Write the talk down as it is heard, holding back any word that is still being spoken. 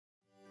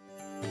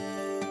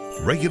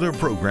Regular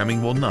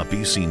programming will not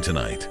be seen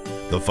tonight.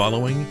 The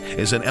following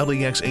is an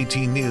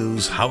LEX-18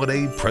 News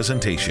holiday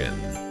presentation.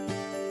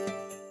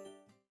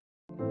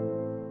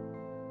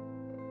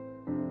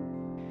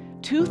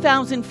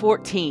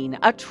 "2014,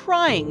 a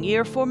trying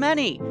year for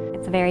many.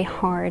 It's very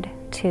hard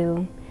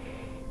to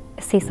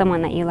see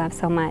someone that you love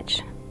so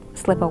much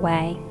slip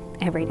away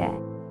every day.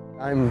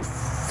 I'm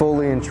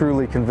fully and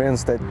truly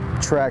convinced that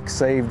track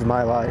saved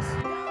my life.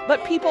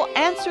 But people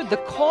answered the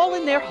call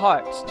in their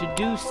hearts to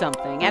do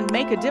something and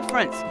make a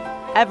difference.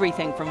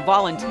 Everything from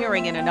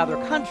volunteering in another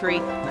country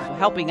to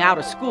helping out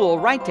a school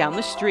right down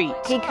the street.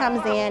 He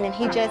comes in and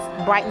he just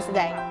brightens the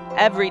day.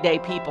 Everyday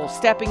people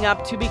stepping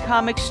up to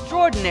become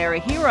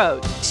extraordinary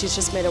heroes. She's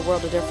just made a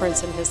world of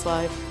difference in his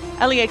life.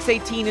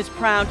 LEX-18 is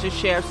proud to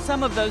share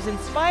some of those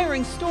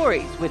inspiring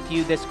stories with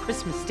you this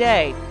Christmas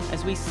Day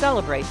as we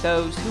celebrate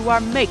those who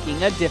are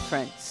making a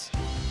difference.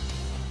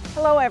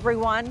 Hello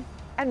everyone,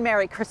 and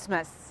Merry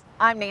Christmas.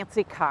 I'm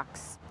Nancy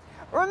Cox.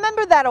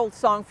 Remember that old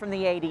song from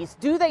the 80s,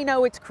 Do They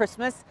Know It's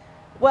Christmas?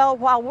 Well,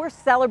 while we're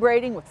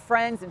celebrating with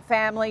friends and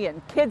family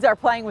and kids are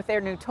playing with their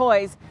new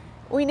toys,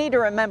 we need to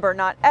remember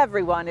not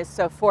everyone is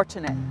so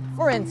fortunate.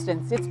 For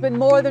instance, it's been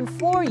more than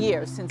 4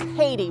 years since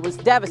Haiti was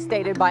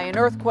devastated by an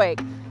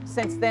earthquake.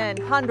 Since then,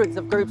 hundreds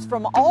of groups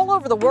from all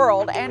over the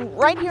world and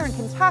right here in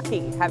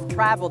Kentucky have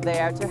traveled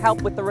there to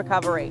help with the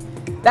recovery.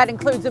 That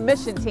includes a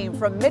mission team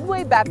from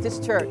Midway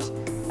Baptist Church.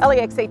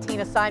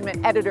 LEX-18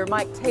 assignment editor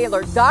Mike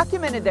Taylor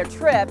documented their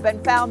trip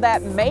and found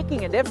that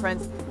making a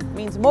difference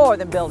means more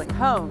than building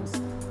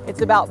homes.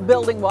 It's about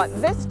building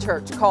what this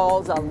church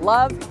calls a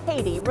Love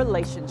Haiti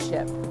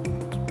relationship.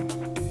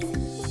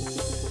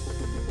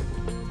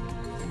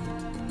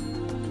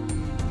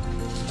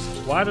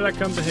 Why did I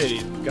come to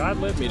Haiti?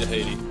 God led me to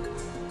Haiti.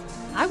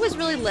 I was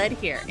really led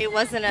here. It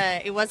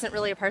wasn't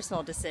really a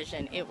personal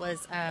decision. It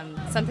was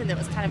something that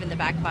was kind of in the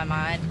back of my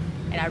mind,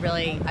 and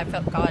I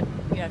felt God,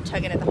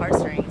 tugging at the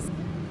heartstrings.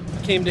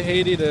 I came to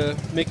Haiti to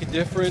make a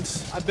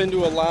difference. I've been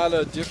to a lot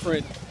of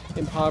different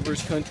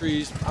impoverished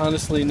countries.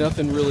 Honestly,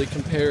 nothing really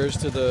compares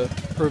to the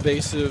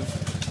pervasive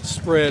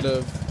spread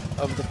of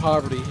the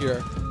poverty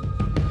here.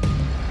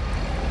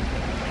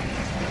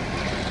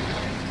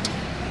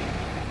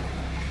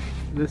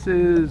 This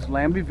is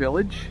Lambie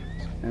Village,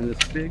 and this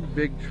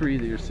big tree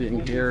that you're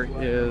seeing here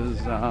is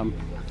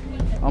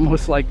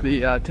almost like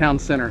the town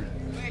center.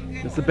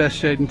 It's the best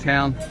shade in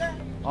town.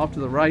 Off to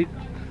the right,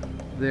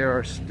 there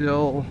are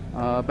still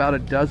about a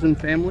dozen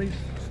families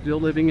still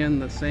living in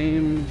the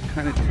same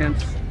kind of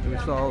tents that we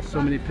saw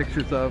so many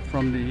pictures of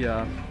from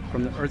the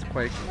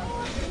earthquake.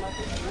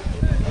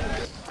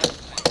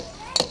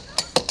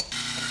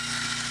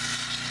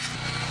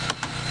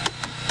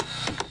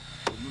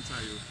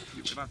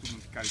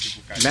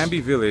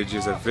 Lambie Village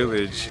is a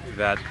village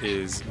that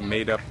is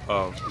made up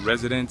of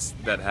residents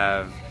that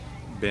have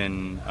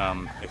been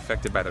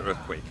affected by the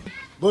earthquake.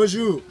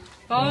 Bonjour.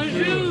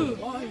 Bonjour.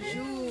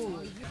 Bonjour.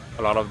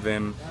 A lot of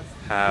them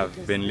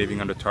have been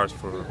living under TARS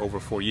for over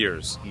 4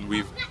 years.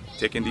 We've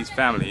taken these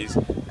families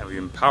and we've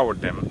empowered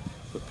them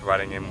with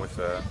providing them with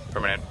a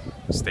permanent,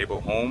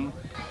 stable home,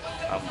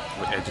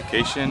 with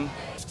education,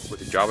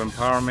 with job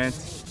empowerment.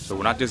 So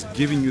we're not just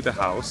giving you the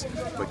house,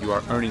 but you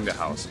are earning the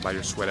house by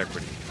your sweat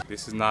equity.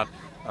 This is not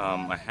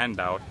a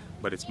handout,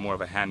 but it's more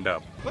of a hand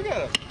up. Look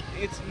at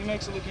him. He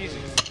makes it look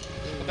easy.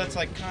 But that's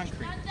like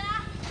concrete.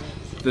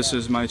 This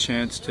is my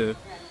chance to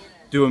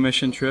do a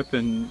mission trip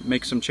and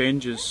make some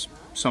changes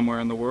somewhere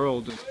in the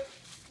world.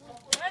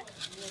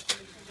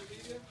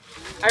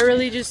 I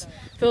really just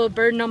feel a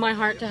burden on my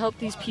heart to help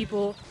these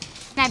people.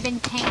 I've been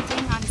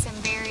painting on some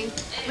very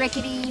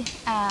rickety,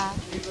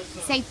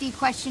 safety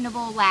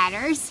questionable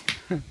ladders.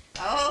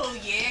 Oh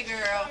yeah,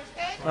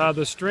 girl.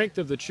 The strength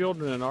of the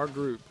children in our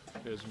group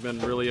has been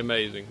really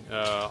amazing.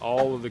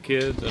 All of the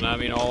kids, and I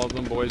mean all of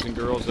them, boys and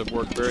girls, have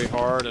worked very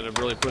hard and have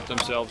really put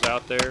themselves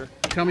out there.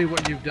 Tell me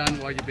what you've done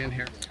while you've been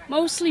here.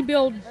 Mostly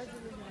build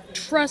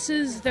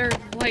trusses. They're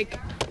like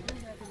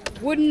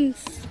wooden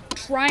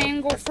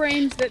triangle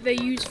frames that they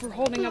use for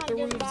holding up the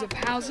roofs of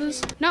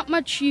houses. Not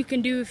much you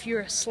can do if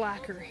you're a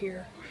slacker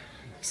here,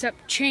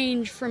 except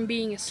change from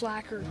being a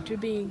slacker to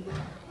being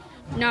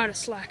not a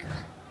slacker.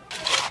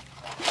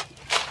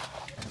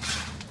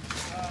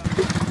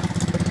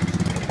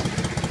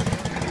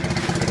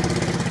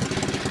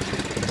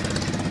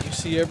 You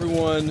see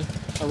everyone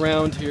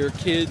around here,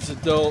 kids,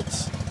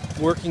 adults,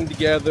 working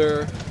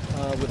together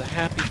with a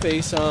happy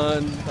face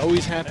on,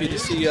 always happy to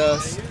see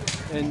us,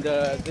 and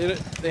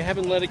they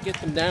haven't let it get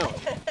them down.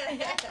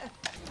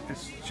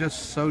 It's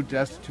just so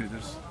destitute.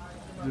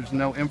 There's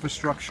no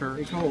infrastructure.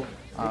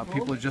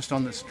 People are just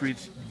on the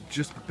streets,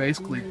 just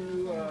basically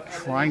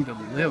trying to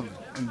live,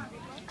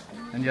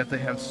 and yet they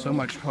have so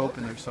much hope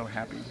and they're so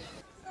happy.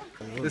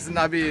 This is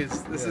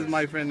Nabiz. This is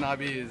my friend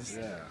Nabiz.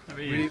 Yeah.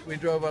 We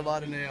drove a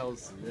lot of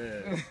nails.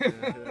 Yeah.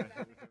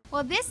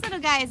 Well, this little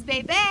guy is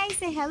Bebe.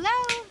 Say hello.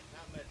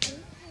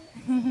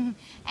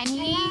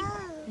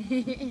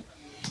 And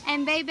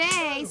and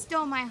Bebe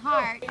stole my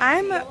heart.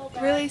 I'm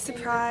really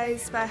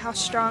surprised by how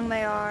strong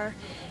they are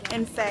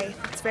in faith.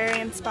 It's very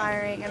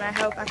inspiring, and I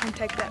hope I can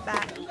take that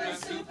back.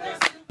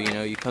 You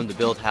know, you come to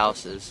build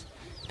houses,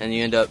 and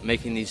you end up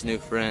making these new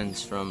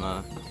friends from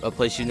a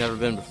place you've never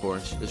been before.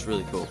 It's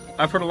really cool.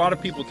 I've heard a lot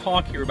of people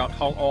talk here about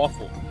how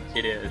awful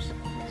it is.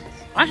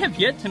 I have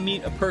yet to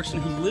meet a person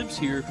who lives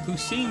here who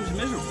seems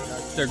miserable.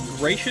 They're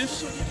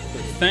gracious,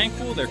 they're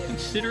thankful, they're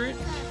considerate,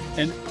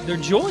 and they're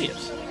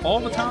joyous all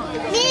the time.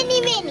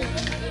 Minnie.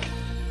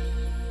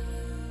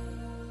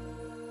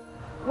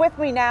 With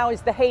me now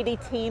is the Haiti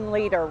team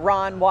leader,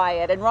 Ron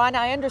Wyatt. And Ron,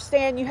 I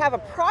understand you have a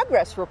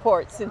progress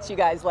report since you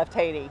guys left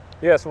Haiti.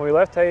 Yes, when we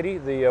left Haiti,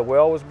 the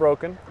well was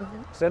broken.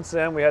 Since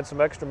then, we had some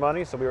extra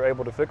money, so we were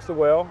able to fix the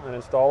well and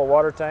install a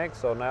water tank.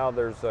 So now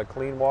there's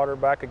clean water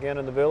back again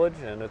in the village,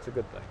 and it's a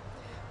good thing.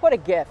 What a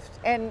gift.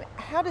 And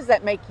how does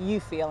that make you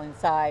feel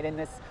inside in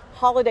this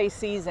holiday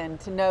season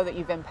to know that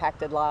you've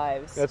impacted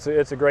lives?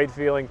 It's a great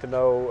feeling to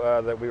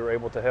know that we were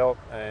able to help,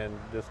 and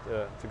just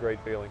it's a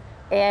great feeling.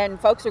 And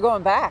folks are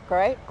going back,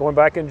 right? Going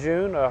back in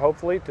June,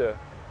 hopefully to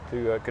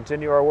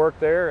continue our work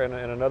there in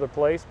another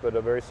place, but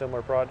a very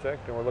similar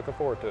project, and we're looking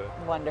forward to it.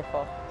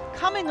 Wonderful.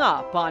 Coming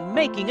up on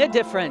Making a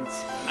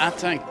Difference. I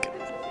think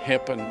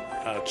helping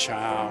a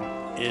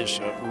child is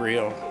a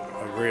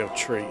real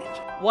treat.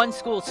 One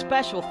school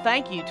special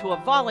thank you to a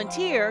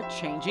volunteer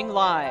changing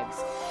lives.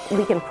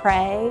 We can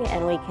pray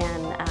and we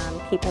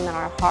can keep them in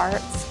our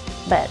hearts,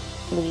 but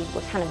we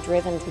were kind of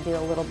driven to do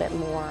a little bit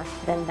more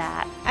than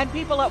that. And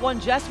people at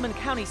one Jessamine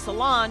County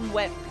salon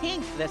went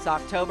pink this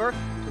October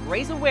to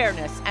raise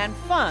awareness and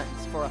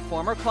funds for a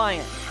former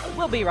client.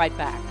 We'll be right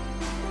back.